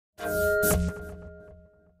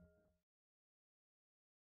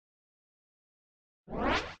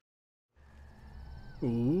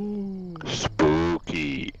Ooh.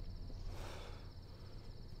 Spooky.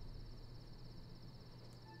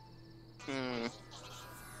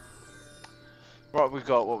 What we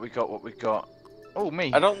got? What we got? What we got? Oh,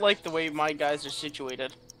 me. I don't like the way my guys are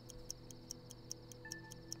situated.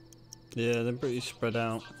 Yeah, they're pretty spread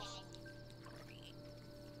out.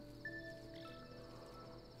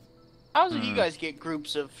 How do you guys get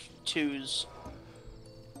groups of twos?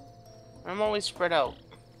 I'm always spread out.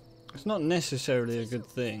 It's not necessarily a good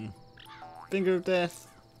thing. Finger of death.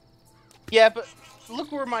 Yeah, but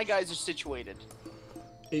look where my guys are situated.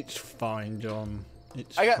 It's fine, John.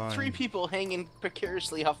 It's I got fine. 3 people hanging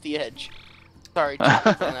precariously off the edge. Sorry, 2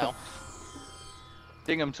 people now.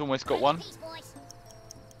 Dingham's almost got one.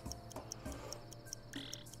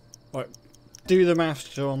 Right, do the maths,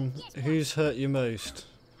 John. Who's hurt you most?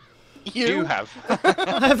 You have.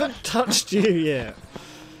 I haven't touched you yet.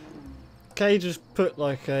 Kay just put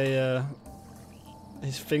like a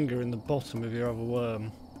his finger in the bottom of your other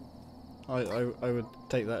worm. I would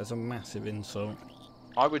take that as a massive insult.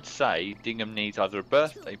 I would say Dingham needs either a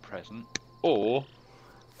birthday present or.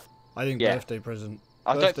 I think Yeah. birthday present.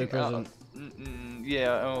 I don't Birthday think. present.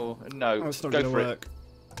 Yeah. Oh no. Oh, it's not Go gonna for work.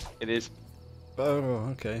 it. It is. Oh,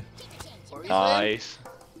 okay. Nice.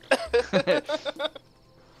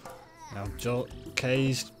 Now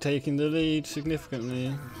Kay's taking the lead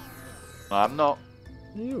significantly. I'm not.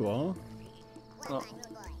 You are. No.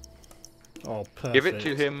 Oh, perfect. Give it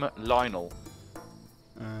to him, Lionel.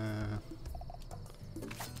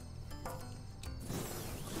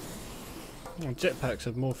 Oh, jetpacks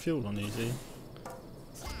have more fuel on easy.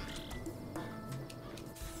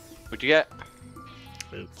 What'd you get?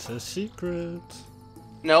 It's a secret.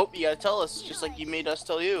 Nope, you gotta tell us, just like you made us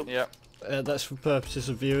tell you. Yeah. That's for purposes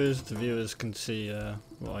of viewers. The viewers can see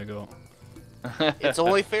what I got. It's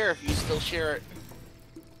only fair if you still share it.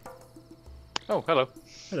 Oh, hello.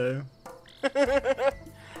 Hello.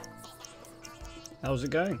 How's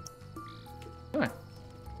it going? Hi.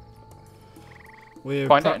 We're,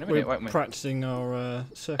 Find out in a minute, won't we? practicing our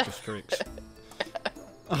circus tricks.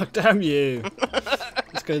 Oh, damn you!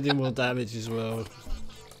 It's going to do more damage as well.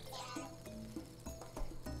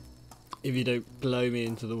 If you don't blow me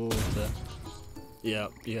into the water. Yeah,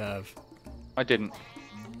 you have. I didn't.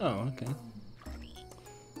 Oh, okay.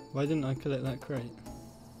 Why didn't I collect that crate?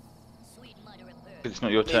 It's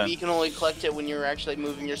not your turn. Maybe you can only collect it when you're actually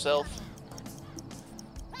moving yourself.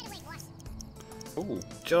 Ooh.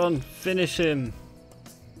 John, finish him!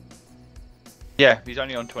 Yeah, he's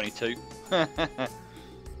only on 22.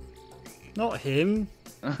 Not him!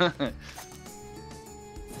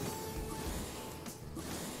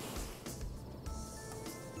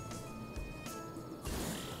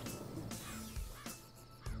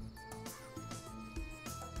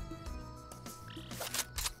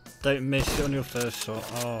 Don't miss it on your first shot.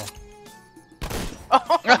 Oh.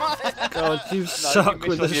 God, you suck you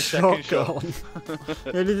with missed on the your second shotgun.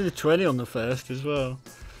 You only did a 20 on the first as well.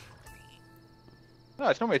 No,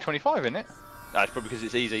 it's normally a 25, isn't it? No, it's probably because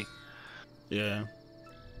it's easy. Yeah.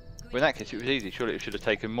 Well, in that case, it was easy. Surely it should have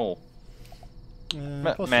taken more.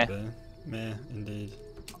 Possibly. Meh, indeed.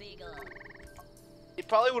 It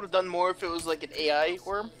probably would have done more if it was like an AI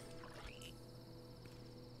worm.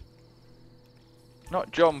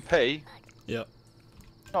 Not John P. Yep.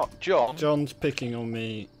 Not John. John's picking on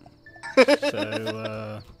me.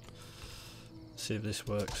 So, see if this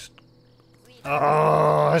works. Oh,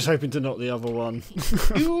 I was hoping to knock the other one.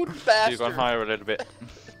 You You've bastard! gone higher a little bit.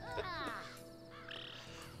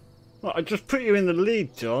 Well, I just put you in the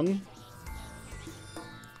lead, John.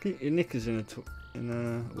 Keep your knickers in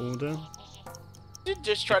order. You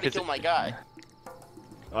just tried to Because kill my guy.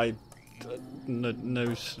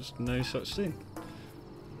 No such thing.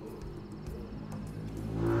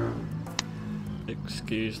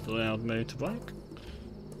 Excuse the loud motorbike.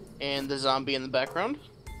 And the zombie in the background.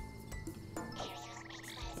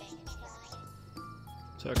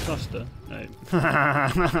 Is that a cluster? No.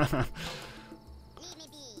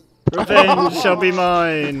 Revenge shall be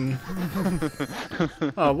mine!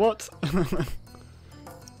 Oh, what?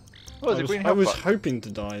 Oh, there's a green I health was button. hoping to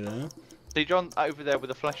die there. See John over there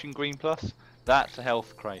with a flashing green plus? That's a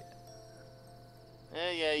health crate.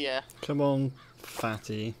 Yeah. Come on,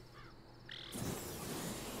 fatty.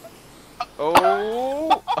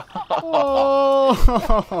 Oh!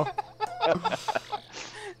 Oh!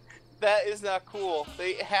 That is not cool.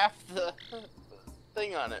 They half the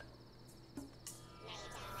thing on it.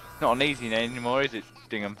 Not on easy anymore, is it,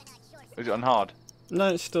 Dingham? Is it on hard? No,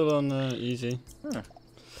 it's still on easy. Huh.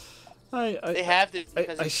 They have to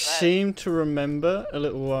because I it's flat. seem to remember a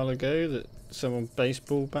little while ago that someone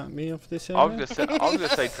baseball bat me off this area. I was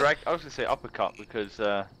gonna say uppercut because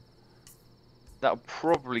that'll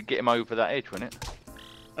probably get him over that edge, wouldn't it?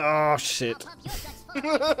 Oh shit!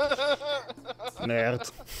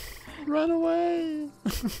 Nerd! Run away!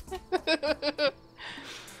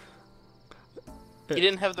 You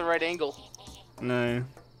didn't have the right angle. No.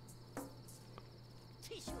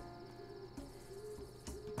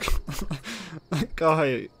 That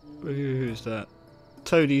guy, who's that?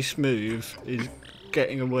 Toady Smooth is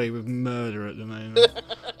getting away with murder at the moment.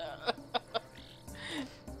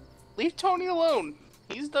 Leave Tony alone.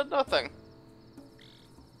 He's done nothing.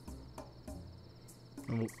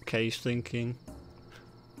 Kay's thinking.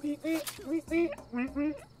 Go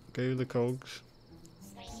the cogs.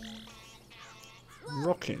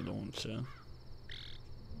 Rocket launcher.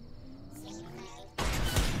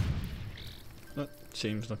 That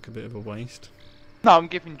seems like a bit of a waste. No, I'm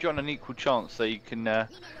giving John an equal chance so you can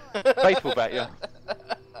baseball bat you.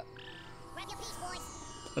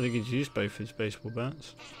 I think he's used both his baseball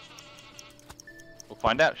bats. We'll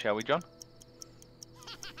find out, shall we, John?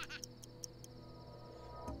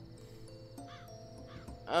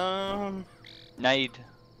 Nade.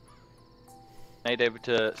 Nade over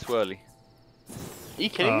to Swirly. Are you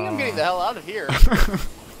kidding me? I'm getting the hell out of here.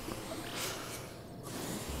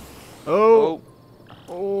 Oh!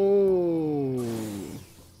 Oh!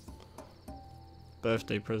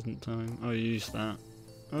 Birthday present time. I used that.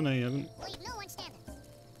 Oh no, you haven't.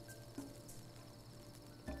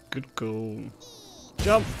 Good call.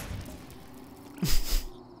 Jump!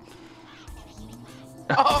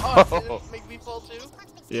 Oh, did it make me fall too?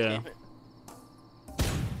 Yeah. Damn it.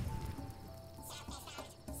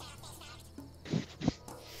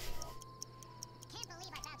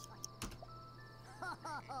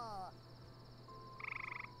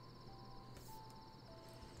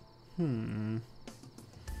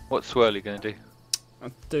 What's Swirly gonna do? I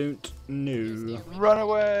don't know. Run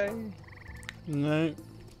away! No.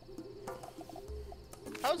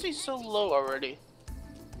 How is he so low already?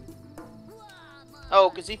 Oh,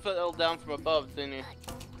 because he fell down from above, didn't he?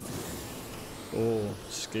 Oh,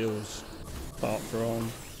 skills. Apart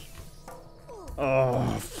from.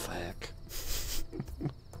 Oh, fuck.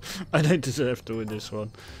 I don't deserve to win this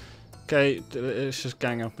one. Okay, let's just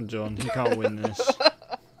gang up on John. He can't win this.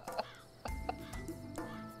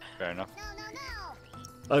 Fair enough.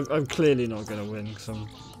 I'm clearly not going to win because I'm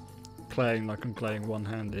playing like I'm playing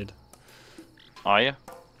one-handed. Are you?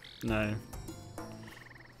 No.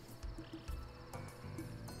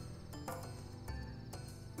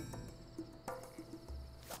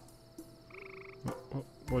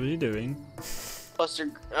 What are you doing?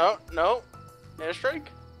 Buster. Oh, no. Airstrike?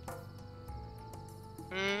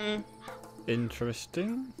 Hmm.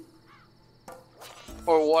 Interesting.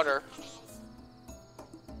 Or water.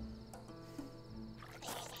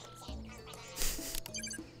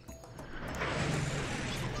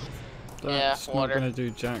 That's Yeah, not water. going to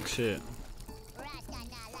do jack shit.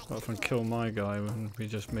 Apart from kill my guy when we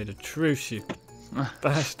just made a truce, you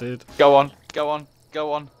bastard. Go on, go on,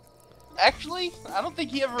 go on. Actually, I don't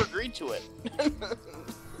think he ever agreed to it.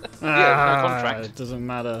 no contract. It doesn't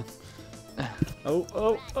matter. Oh,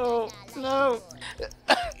 oh, oh, no!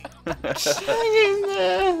 Hang in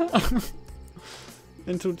there!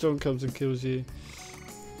 Until John comes and kills you.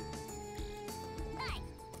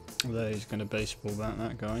 There, he's going to baseball bat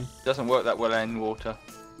that guy. Doesn't work that well in water.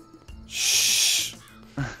 Shh!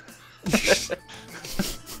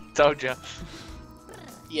 Told ya.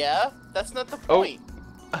 Yeah, that's not the point.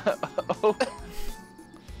 Oh.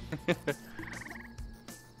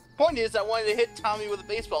 Point is, I wanted to hit Tommy with a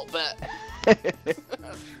baseball bat.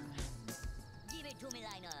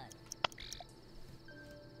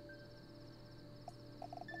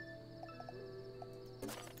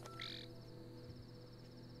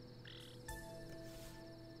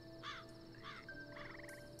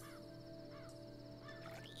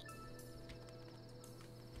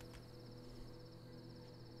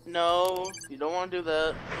 No, you don't want to do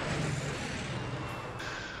that.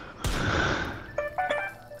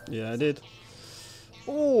 Yeah, I did.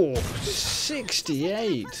 Oh,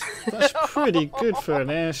 68! That's pretty good for an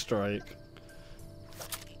airstrike.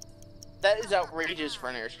 That is outrageous for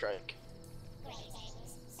an airstrike.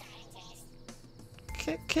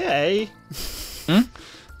 Okay. Hmm?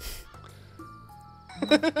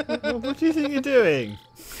 What do you think you're doing?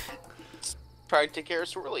 Try to take care of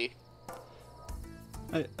Swirly.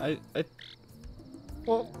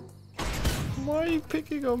 What? Why are you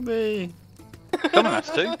picking on me? Someone has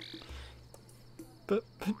to. But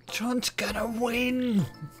John's gonna win!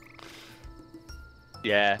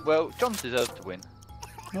 Yeah, well, John deserves to win.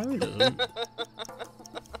 No, he doesn't.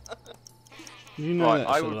 You know Right, that's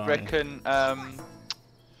I a would lie. reckon,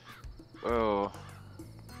 oh,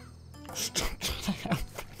 Stop trying to help.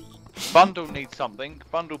 Bundle needs something.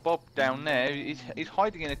 Bundle Bob down there, he's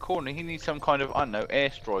hiding in a corner. He needs some kind of, I don't know,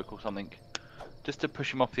 airstrike or something. Just to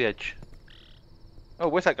push him off the edge. Oh,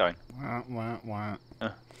 where's that going? Wah, wah, wah.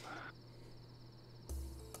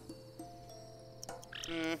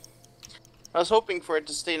 I was hoping for it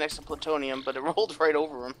to stay next to plutonium, but it rolled right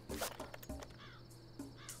over him.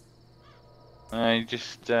 I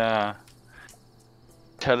just,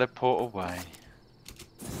 teleport away.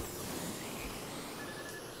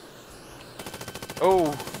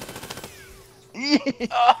 Oh!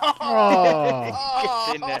 Oh,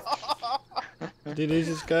 Get in there. did he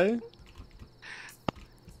just go?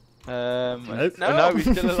 Nope. No,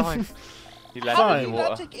 he's still alive. He How landed did in he the not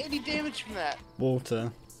water. take any damage from that?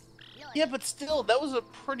 Water. Yeah, but still, that was a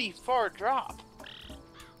pretty far drop.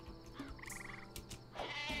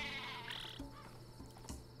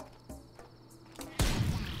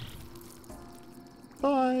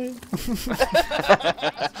 Bye.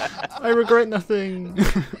 I regret nothing.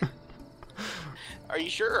 Are you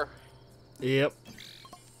sure? Yep.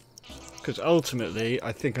 Because ultimately,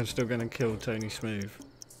 I think I'm still going to kill Tony Smooth.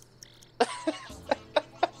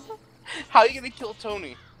 How are you gonna kill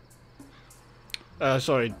Tony?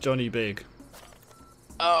 Sorry, Johnny Big.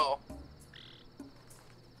 Oh.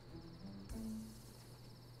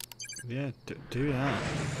 Yeah, do that.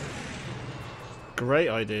 Great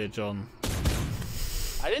idea, John.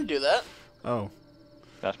 I didn't do that. Oh,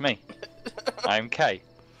 That's me. I'm K.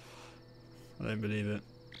 I don't believe it.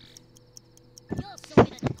 You're so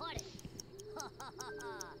good at the party.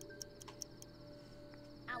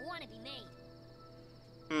 I want to be me.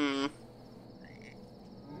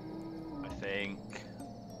 I think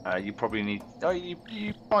you probably need. Oh, you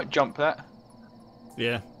might jump that.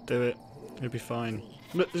 Yeah, do it. You'll be fine.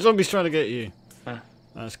 Look, the zombie's trying to get you. Huh.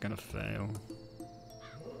 That's gonna fail.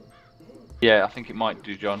 Yeah, I think it might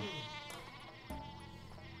do, John.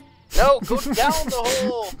 No, go down the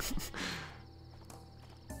hole.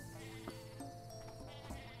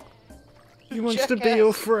 He wants to be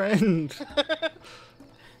your friend.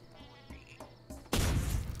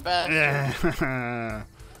 Bastard. Yeah.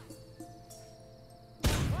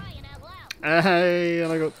 Crying out loud. Hey,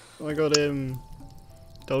 and I got him.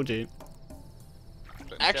 Told you.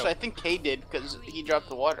 Actually, I think Kay did because he dropped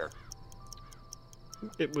the water.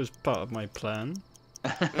 It was part of my plan.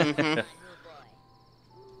 I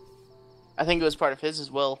think it was part of his as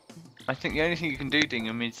well. I think the only thing you can do,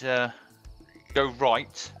 Dingham, is go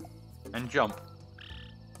right and jump.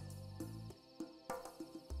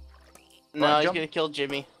 No, Right, he's jump. gonna kill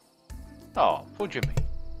Jimmy. Oh, poor Jimmy.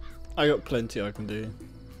 I got plenty I can do.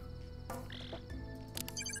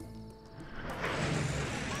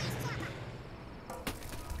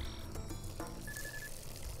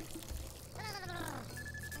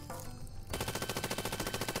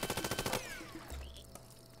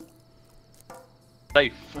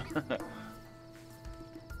 Safe.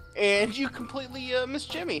 And you completely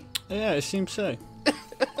missed Jimmy. Yeah, it seems so.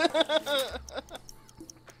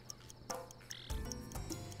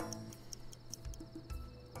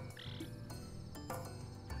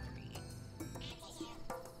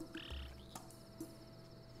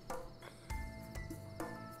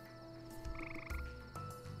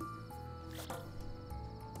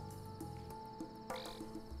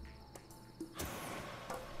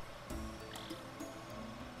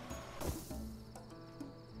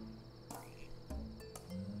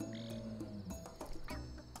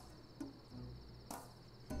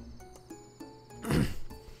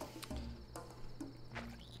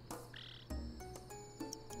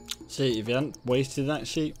 See, if you hadn't wasted that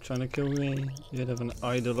sheep trying to kill me, you'd have an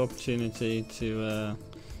idle opportunity to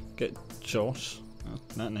get Josh. Oh,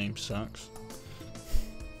 that name sucks.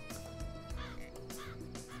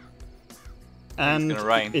 And gonna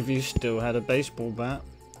rain. if you still had a baseball bat,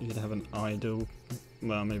 you'd have an idle.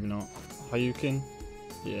 Well, maybe not. Hayukin?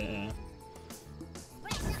 Yeah.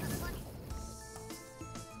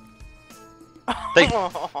 Safe.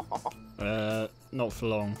 Not for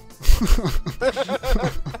long. Give it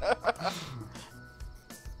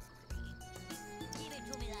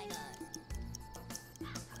to me like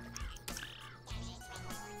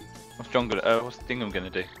a... What's Dingham gonna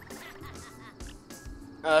do?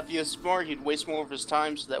 If he was smart, he'd waste more of his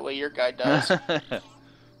time so that way your guy does.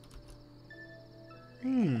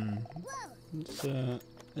 It's an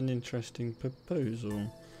interesting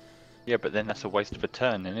proposal. Yeah, but then that's a waste of a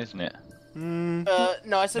turn, then, isn't it? No,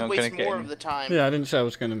 I said Not waste gonna get more any- of the time. Yeah, I didn't say I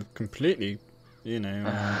was going to completely you know,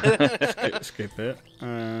 skip it.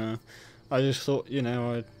 I just thought, you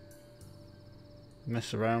know, I'd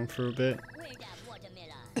mess around for a bit. Where's that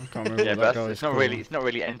watermelon? I can't remember Yeah, what that but guy's it's not called. really. It's not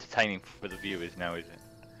really entertaining for the viewers now, is it?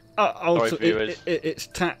 Also, viewers. it's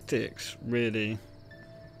tactics, really.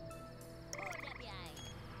 Hold up your eye.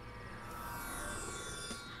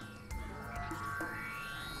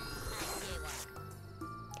 I see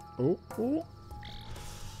one. Oh,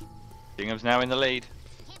 Dingham's now in the lead.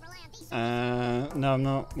 Can't rely on these. no, I'm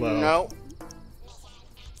not. Well, No.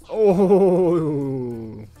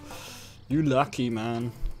 Oh, you lucky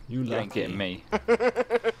man. You You ain't lucky. getting me.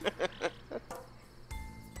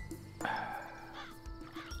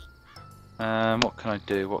 What can I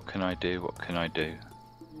do? What can I do? What can I do?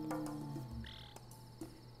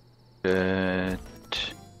 Good.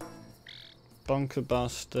 Bunker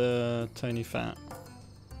Buster, Tony Fat.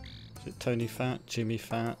 Is it Tony Fat? Jimmy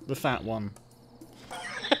Fat? The fat one.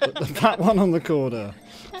 the fat one on the corner.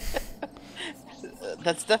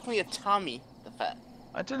 That's definitely a Tommy the Fat.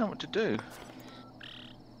 I don't know what to do.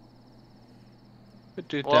 Could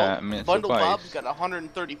do Well, that. I mean, it's a Bundle waste. Bob's got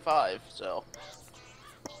 135, so.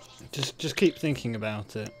 Just keep thinking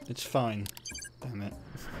about it. It's fine. Damn it.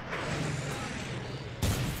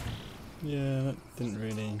 Yeah, that didn't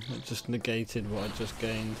really. It just negated what I just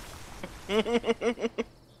gained.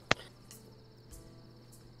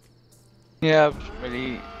 Yeah, I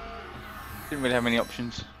didn't really have many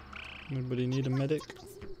options. Anybody need a medic?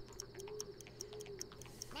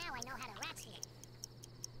 Now I know how to rat skin.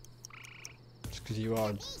 It's because you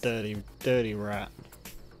are a dirty rat.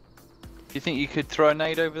 Do you think you could throw a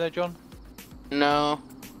nade over there, John? No.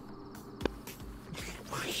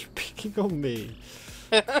 Why are you picking on me?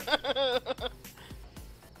 Hello?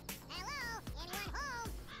 Anyone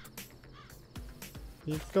home?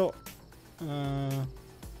 You've got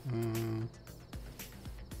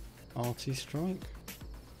arty strike.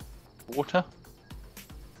 Water?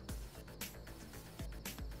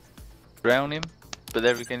 Drown him? But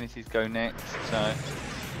there again, this is go next, so.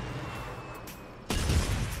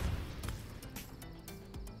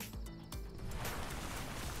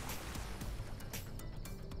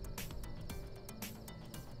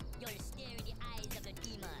 You'll stare in the eyes of the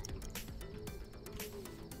demon.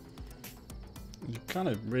 You kind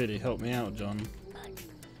of really helped me out, John.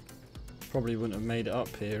 Probably wouldn't have made it up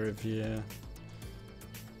here if you.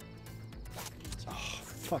 Oh,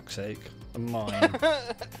 fuck's sake! A mine.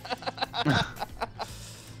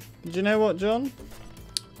 Do you know what, John?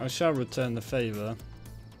 I shall return the favour.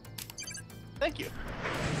 Thank you.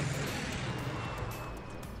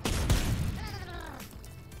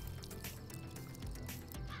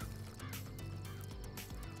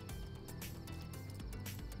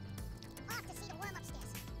 Off to see the worm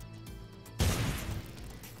upstairs.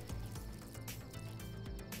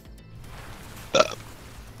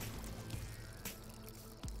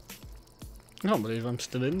 I can't believe I'm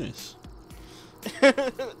still in this.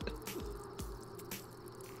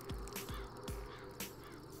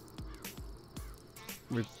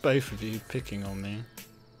 With both of you picking on me.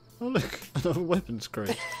 Oh look, another weapons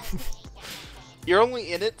crate. You're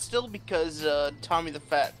only in it still because Tommy the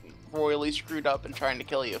Fat royally screwed up in trying to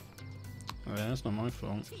kill you. Oh yeah, that's not my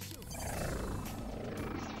fault.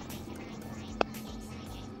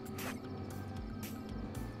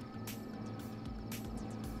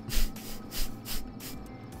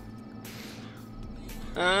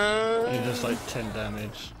 You just like 10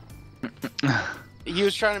 damage. He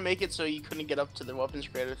was trying to make it so you couldn't get up to the weapons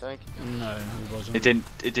crate, I think. No, it wasn't.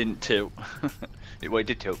 It didn't tilt. Well, it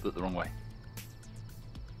did tilt, but the wrong way.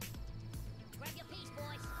 Grab your piece,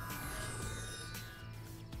 boys.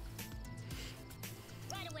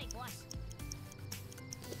 Right away, boss.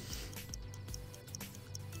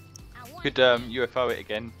 I want Could UFO it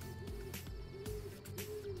again.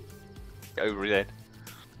 Get over his head.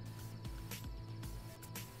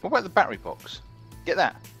 What about the battery box? Get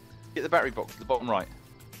that. Get the battery box at the bottom right.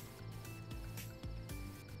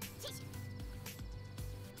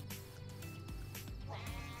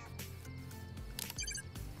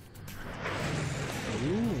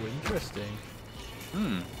 Ooh, interesting.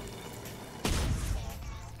 Hmm.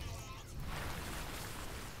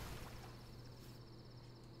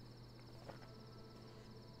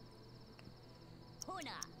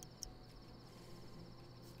 Puna.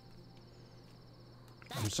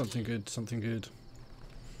 Something good, something good.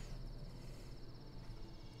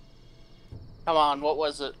 Come on, what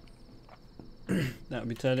was it? That would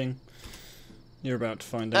be telling. You're about to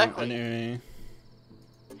find out Exactly. anyway.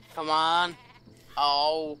 Come on.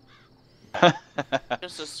 Oh,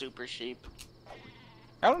 just a super sheep.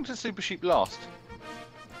 How long does Super Sheep last?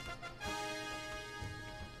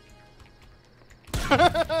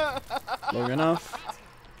 Long enough.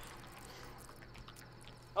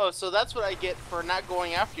 Oh, so that's what I get for not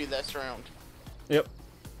going after you this round. Yep.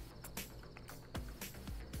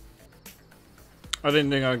 I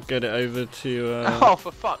didn't think I'd get it over to Oh,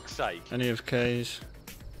 for fuck's sake! any of K's.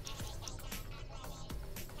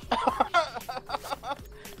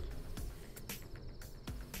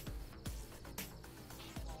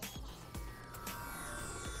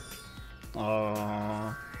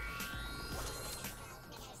 Aww.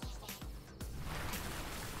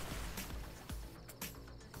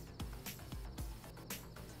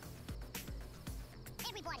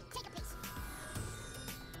 Everybody, take a piece.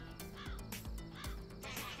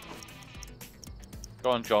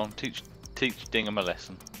 Go on, John. Teach Dingham a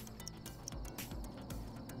lesson.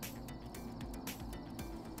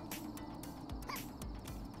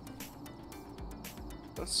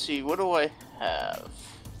 Let's see, what do I have?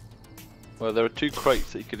 Well, there are 2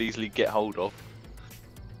 crates that you could easily get hold of.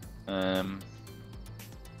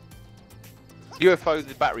 UFO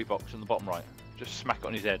the battery box on the bottom right. Just smack it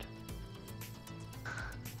on his head.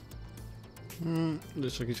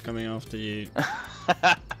 Looks like he's coming after you.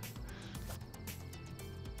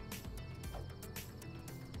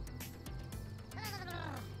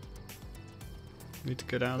 Need to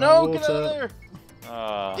go down No, that get out of water. there!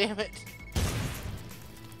 Ah. Damn it.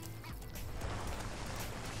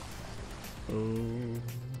 Oh.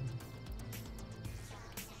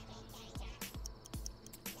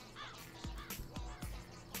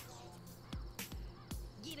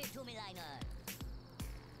 Give it to me, Liner.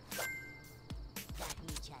 Got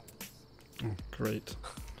me challenge. Oh, great.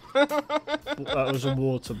 That was a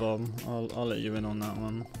water bomb. I'll let you in on that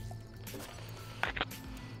one.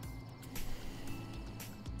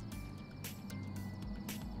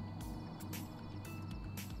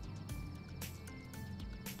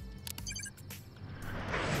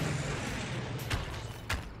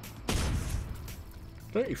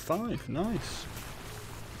 $35, nice.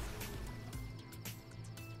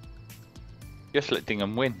 Just let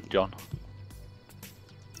Dingham win, John.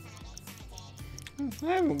 I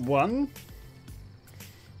haven't won.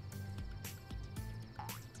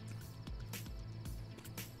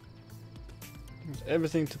 There's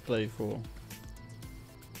everything to play for.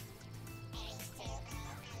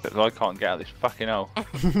 Because I can't get out of this fucking hole.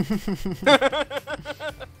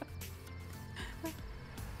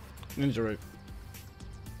 Ninja rope.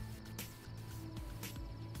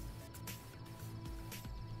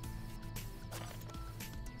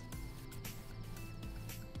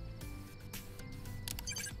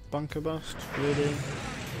 Bunker bust, really?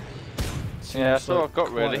 Yeah, that's all I've got,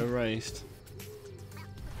 quite really. Erased.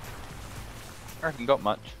 I haven't got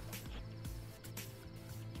much.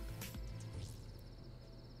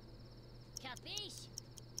 Capiche?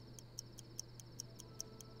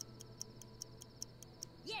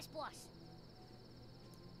 Yes, boss.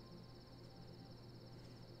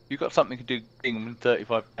 You got something to do Dingham with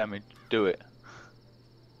 35 damage, do it.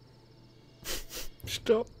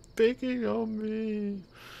 Stop picking on me.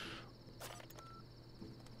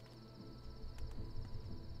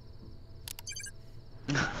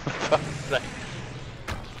 For fuck's sake.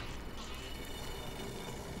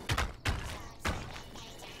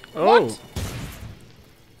 Oh!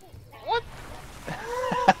 What?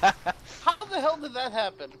 How the hell did that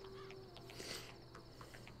happen?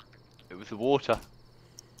 It was the water.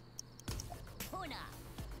 Puna.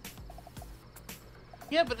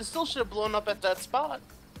 Yeah, but it still should have blown up at that spot.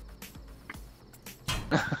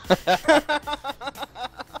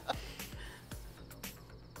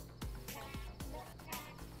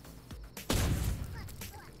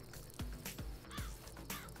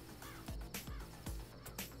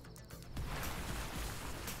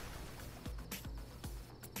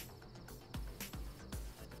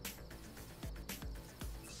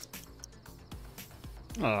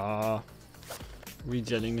 Ah,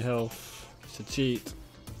 regenning health. It's a cheat.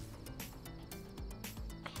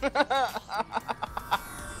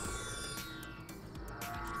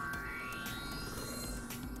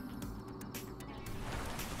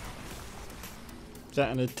 Is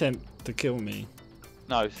that an attempt to kill me?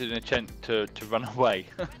 No, it's an attempt to run away.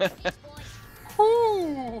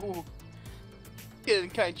 Ooh,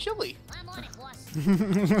 getting kind of chilly. I'm on it, boss.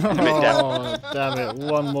 Oh, damn it.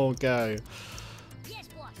 One more go. Yes,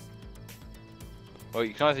 boss. Well,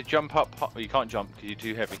 you can either jump up, or you can't jump because you're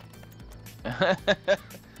too heavy.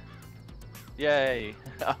 Yay!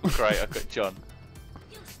 Oh, great, I got John.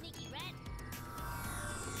 You sneaky rat.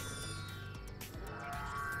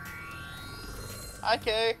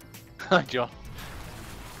 Okay. Hi, John.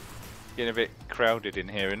 Getting a bit crowded in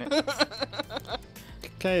here, isn't it?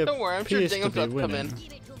 Okay, Don't worry, I'm sure appears to Dingham's be about to come winning. in.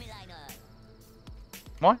 Give it to me, Liner.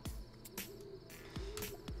 Why?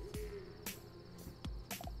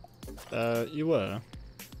 You were.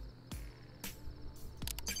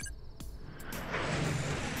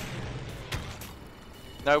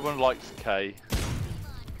 No one likes K.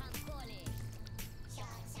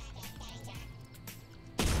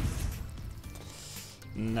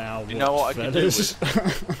 Now You know what I could do fellas?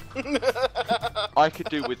 I could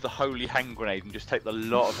do with the holy hand grenade and just take the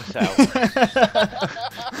lot of us out.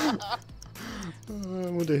 I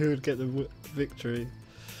wonder who would get the victory.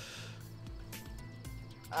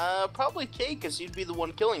 Probably K, because he'd be the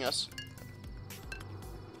one killing us.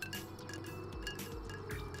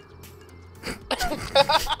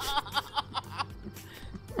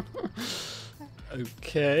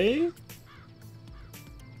 Okay.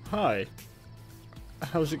 Hi.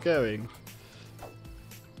 How's it going?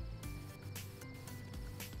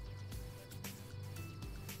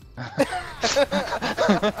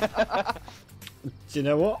 Do you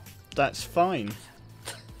know what? That's fine.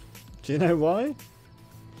 Do you know why?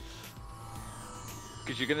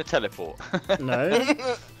 Because you're going to teleport. No.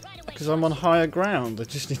 Because I'm on higher ground. I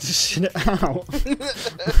just need to sit it out.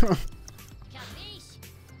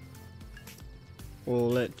 Or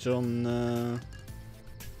let John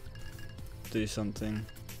do something.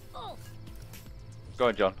 Go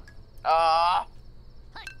on, John.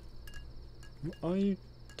 What are you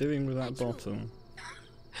doing with that bottle?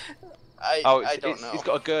 I don't know. He's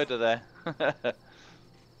got a girder there.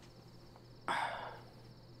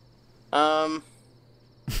 Ah.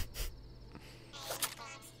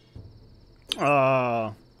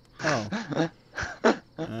 Oh.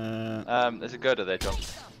 There's a girder there, John.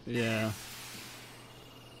 Yeah.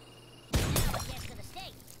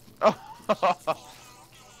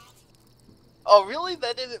 Oh, really?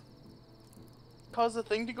 That didn't cause the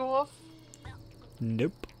thing to go off?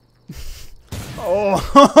 Nope. Oh.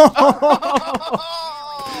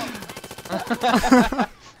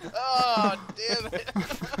 Oh, damn it.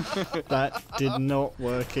 That did not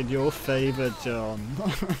work in your favour, John.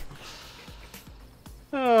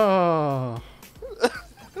 Oh.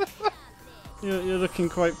 You're looking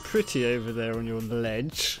quite pretty over there on your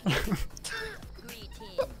ledge.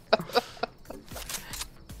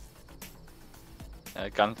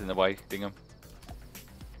 Gun's in the way, Dingham.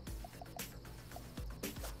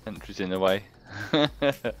 Entry's in the way.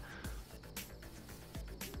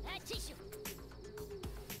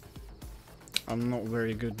 I'm not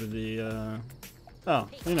very good with the Oh,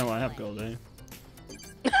 you know what I have got to do.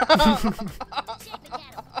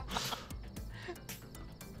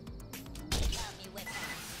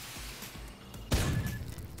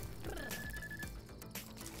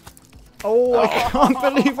 Oh, I can't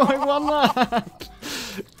believe I won that!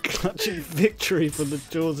 Clutching victory from the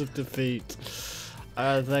jaws of defeat.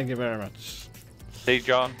 Thank you very much. See,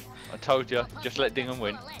 John, I told you, just let Dingham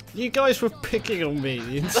win. You guys were picking on me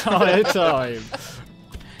the entire time.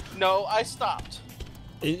 No, I stopped.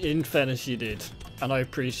 In fairness, you did. And I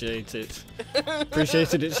appreciate it.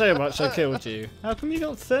 Appreciated it so much I killed you. How come you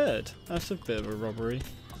got third? That's a bit of a robbery.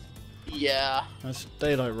 Yeah. That's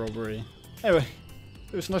daylight robbery. Anyway,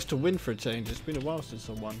 it was nice to win for a change. It's been a while since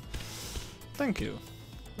I won. Thank you.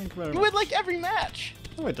 Thank you very much. You win like every match.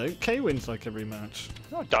 No, I don't. K wins like every match.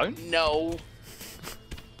 No, I don't. No.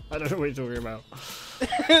 I don't know what you're talking about.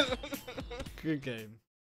 Good game.